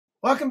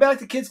Welcome back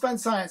to Kids Fun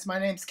Science. My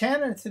name's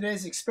Ken, and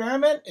today's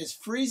experiment is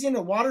freezing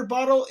a water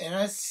bottle in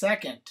a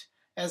second.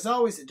 As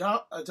always,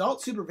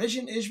 adult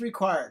supervision is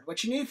required.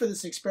 What you need for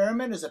this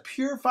experiment is a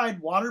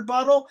purified water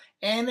bottle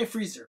and a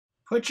freezer.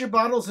 Put your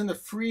bottles in the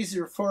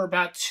freezer for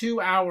about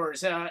 2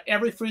 hours.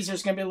 Every freezer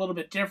is going to be a little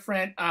bit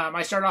different.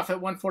 I started off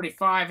at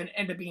 145 and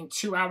ended up being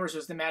 2 hours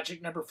was the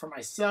magic number for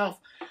myself.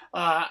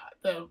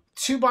 The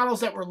two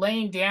bottles that were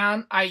laying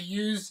down, I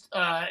used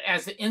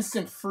as the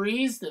instant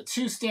freeze. The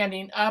two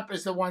standing up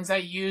is the ones I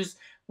use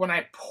when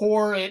I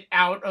pour it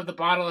out of the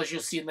bottle, as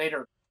you'll see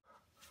later.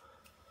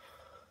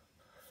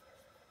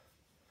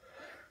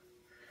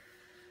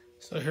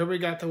 So here we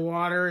got the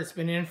water. It's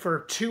been in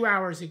for 2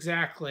 hours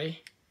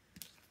exactly.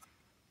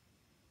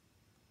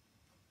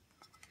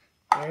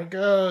 There it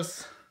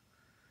goes.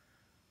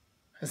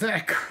 Isn't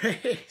that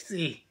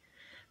crazy?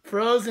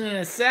 Frozen in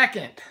a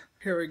second.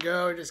 Here we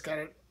go. Just got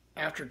it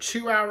after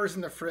 2 hours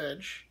in the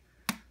fridge.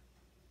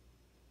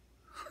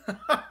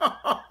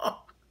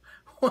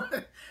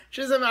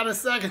 Just about a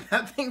second,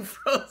 that thing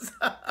froze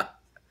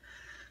up.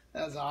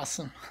 That's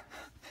awesome.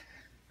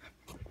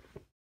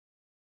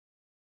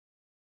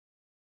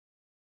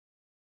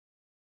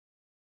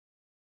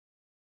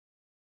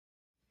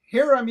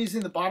 Here I'm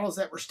using the bottles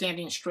that were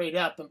standing straight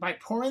up, and by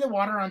pouring the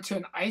water onto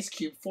an ice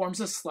cube forms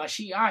a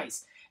slushy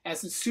ice. As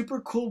the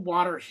supercooled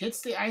water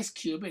hits the ice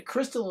cube, it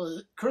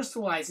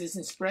crystallizes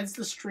and spreads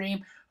the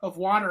stream of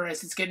water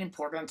as it's getting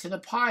poured onto the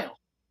pile.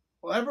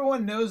 Well,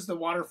 everyone knows the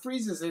water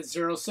freezes at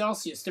 0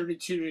 Celsius,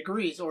 32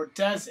 degrees, or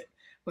does it?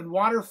 When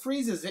water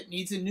freezes, it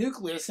needs a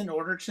nucleus in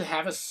order to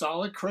have a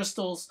solid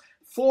crystals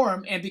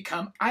form and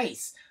become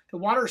ice. The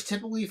water is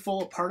typically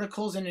full of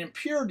particles and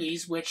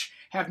impurities which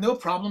have no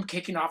problem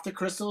kicking off the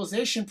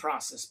crystallization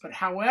process. But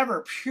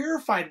however,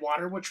 purified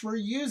water, which we're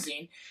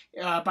using,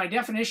 by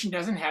definition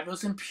doesn't have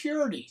those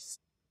impurities.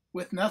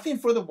 With nothing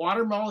for the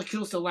water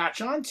molecules to latch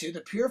onto,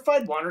 the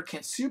purified water can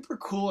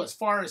supercool as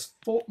far as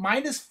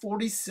minus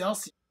 40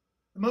 Celsius.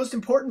 The most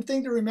important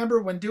thing to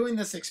remember when doing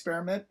this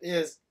experiment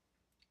is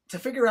to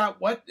figure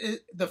out what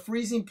the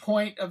freezing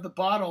point of the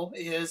bottle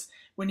is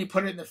when you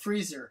put it in the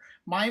freezer.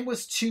 Mine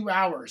was 2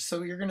 hours,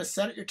 so you're going to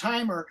set your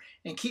timer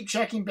and keep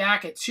checking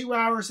back at 2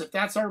 hours. If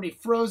that's already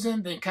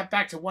frozen, then cut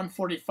back to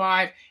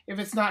 145. If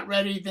it's not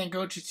ready, then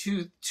go to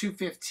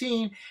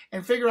 215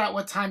 and figure out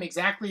what time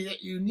exactly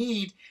that you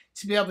need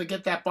to be able to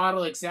get that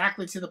bottle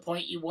exactly to the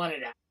point you want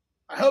it at.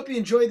 I hope you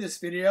enjoyed this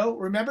video.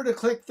 Remember to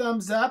click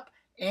thumbs up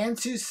and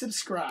to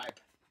subscribe.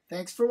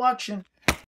 Thanks for watching.